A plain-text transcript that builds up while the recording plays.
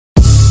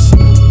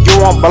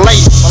won't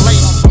believe.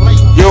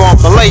 You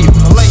won't believe.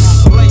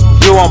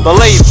 You won't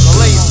believe.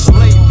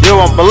 You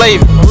won't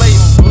believe.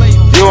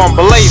 You won't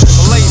believe.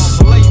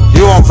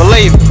 You won't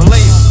believe.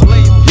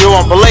 You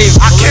won't believe.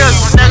 I kill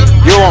you,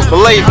 nigga. You won't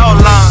believe.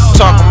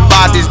 Talking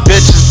about these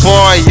bitches,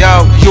 boy,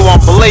 yo. You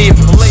won't believe.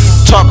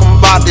 Talking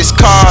about these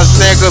cars,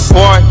 nigga,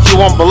 boy.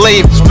 You won't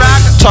believe.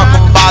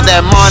 Talking about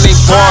that money,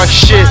 boy,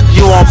 shit.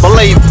 You won't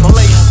believe.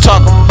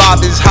 Talking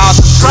about these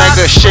houses,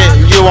 nigga, shit.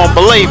 You won't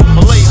believe.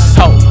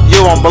 Oh,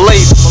 you won't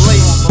believe.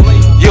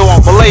 You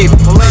won't believe.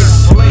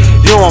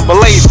 You won't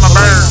believe.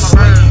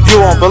 You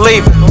won't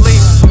believe it.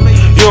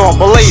 You won't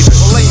believe it.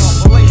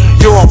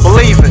 You won't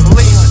believe it.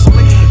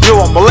 You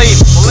won't believe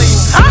it.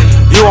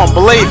 You won't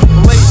believe it.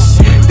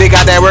 They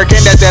got that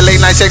working, that's that late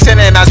night sexing,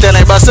 and I still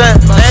ain't bustin'.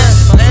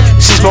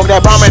 She smoke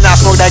that bomb and I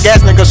smoke that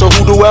gas, nigga, so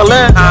who do well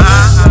in?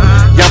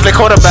 Young play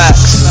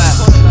quarterbacks,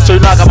 so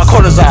you know I got my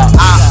quarters out.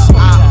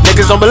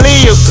 Niggas don't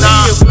believe you,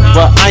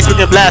 but I ain't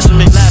speaking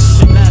blasphemy.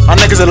 My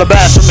niggas are the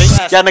blasphemy.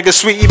 Y'all niggas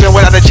sweet even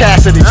without the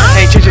chastity.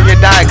 Ain't changing your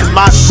diet cause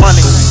my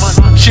money.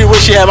 She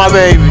wish she had my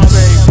baby.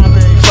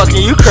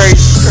 Fucking you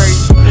crazy.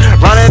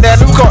 Running that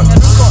new car,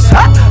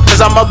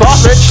 cause I'm a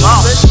boss bitch.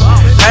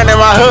 And in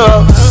my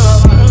hood,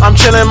 I'm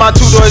chillin' my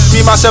two doors,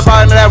 me myself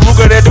out in that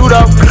Ruger that dude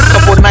up.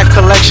 Couple knife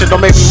collection, don't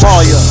make me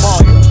maul ya.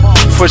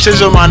 For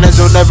shizzle, my niggas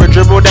will never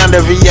dribble down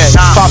the VA.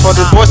 Fought for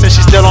divorce and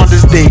she still on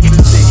this D.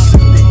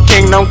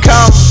 Kingdom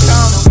come,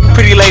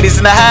 pretty ladies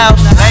in the house.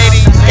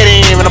 It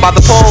ain't even about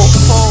the pole.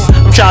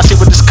 I'm trying to see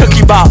what this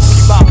cookie bout.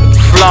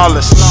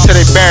 Flawless, till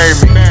they bury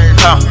me.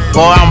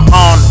 Boy, I'm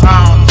on it.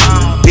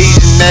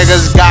 These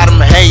niggas got them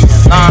hating.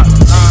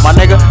 My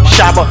nigga,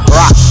 Shabba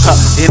Rock.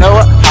 You know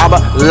what? Habba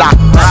Lock.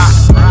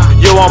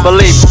 You won't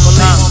believe it.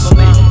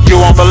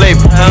 You won't believe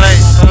it.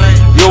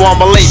 You won't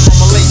believe it.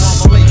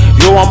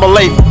 You won't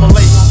believe it.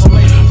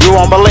 You won't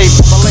believe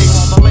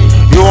it.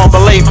 You won't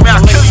believe it.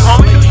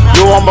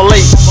 You won't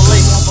believe it.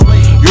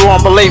 You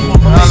won't believe it.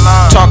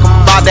 Talking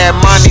about that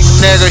money,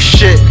 nigga,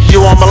 shit. You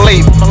won't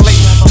believe it.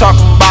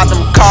 Talking about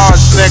them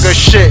cars, nigga,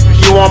 shit.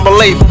 You won't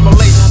believe it.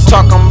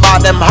 Talking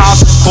about them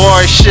houses,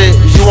 boy, shit.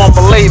 You won't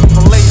believe it.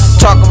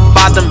 Talking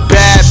about them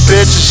bad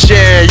bitches,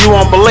 yeah. You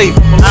won't believe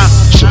it.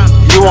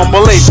 You won't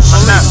believe it.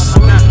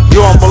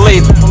 You won't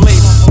believe it.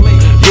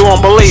 You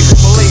won't believe it.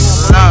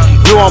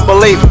 You won't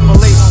believe it.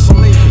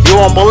 You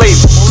won't believe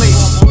it.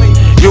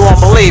 You won't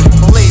believe it.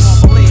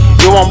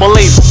 You won't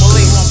believe it.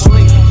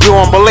 You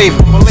won't believe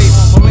it.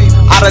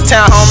 Out of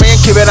town, homie, and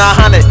keep it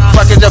 100.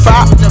 Fuck is your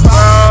pop?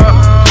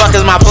 Fuck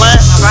is my plan?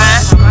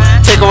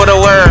 Take over the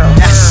world.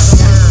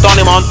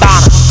 Tony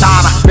Montana.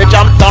 Bitch,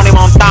 I'm Tony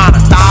Montana.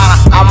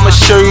 I'ma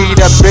show you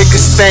the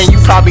biggest thing you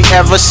probably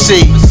ever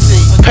see.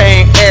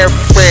 Paying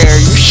airfare,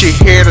 you should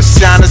hear the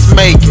sound it's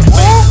making.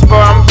 Bro,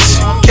 I'm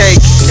cake.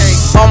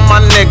 All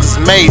my niggas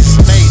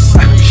amazing.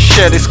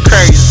 Shit is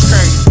crazy.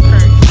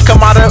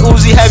 Come out of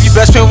Uzi, have you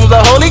best friends with the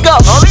Holy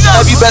Ghost?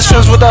 Have you best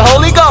friends with the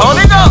Holy Ghost?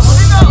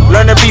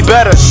 Learn to be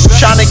better.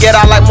 Trying to get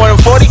out like more than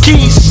 40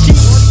 keys.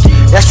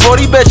 That's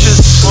 40 bitches.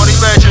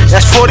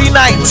 That's 40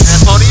 nights.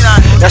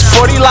 That's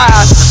 40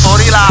 lies.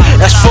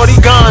 That's 40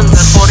 guns.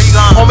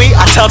 Homie,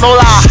 I tell no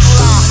lie.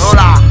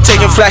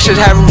 Taking flashes,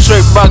 have them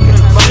straight bugging.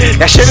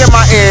 That shit in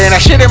my ear, and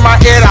that shit in my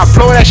ear, and I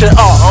blow that shit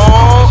off.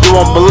 You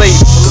won't believe.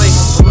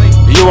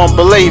 You won't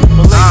believe.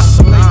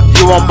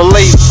 You won't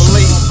believe.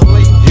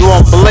 You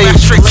won't believe.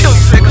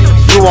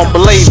 You won't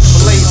believe.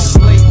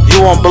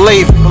 You won't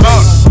believe.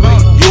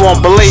 You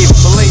won't believe.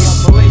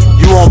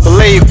 You won't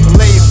believe.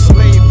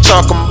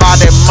 Talking about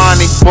that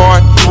money,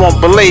 boy, you won't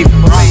believe.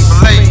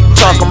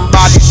 Talking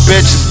about these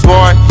bitches,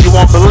 boy, you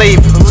won't believe.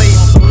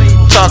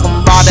 Talking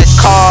about that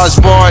cars,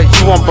 boy,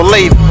 you won't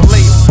believe.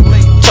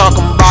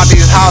 Talking about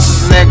these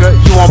houses, nigga,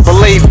 you won't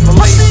believe.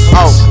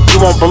 Oh, you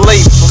won't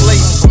believe.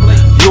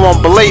 You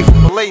won't believe.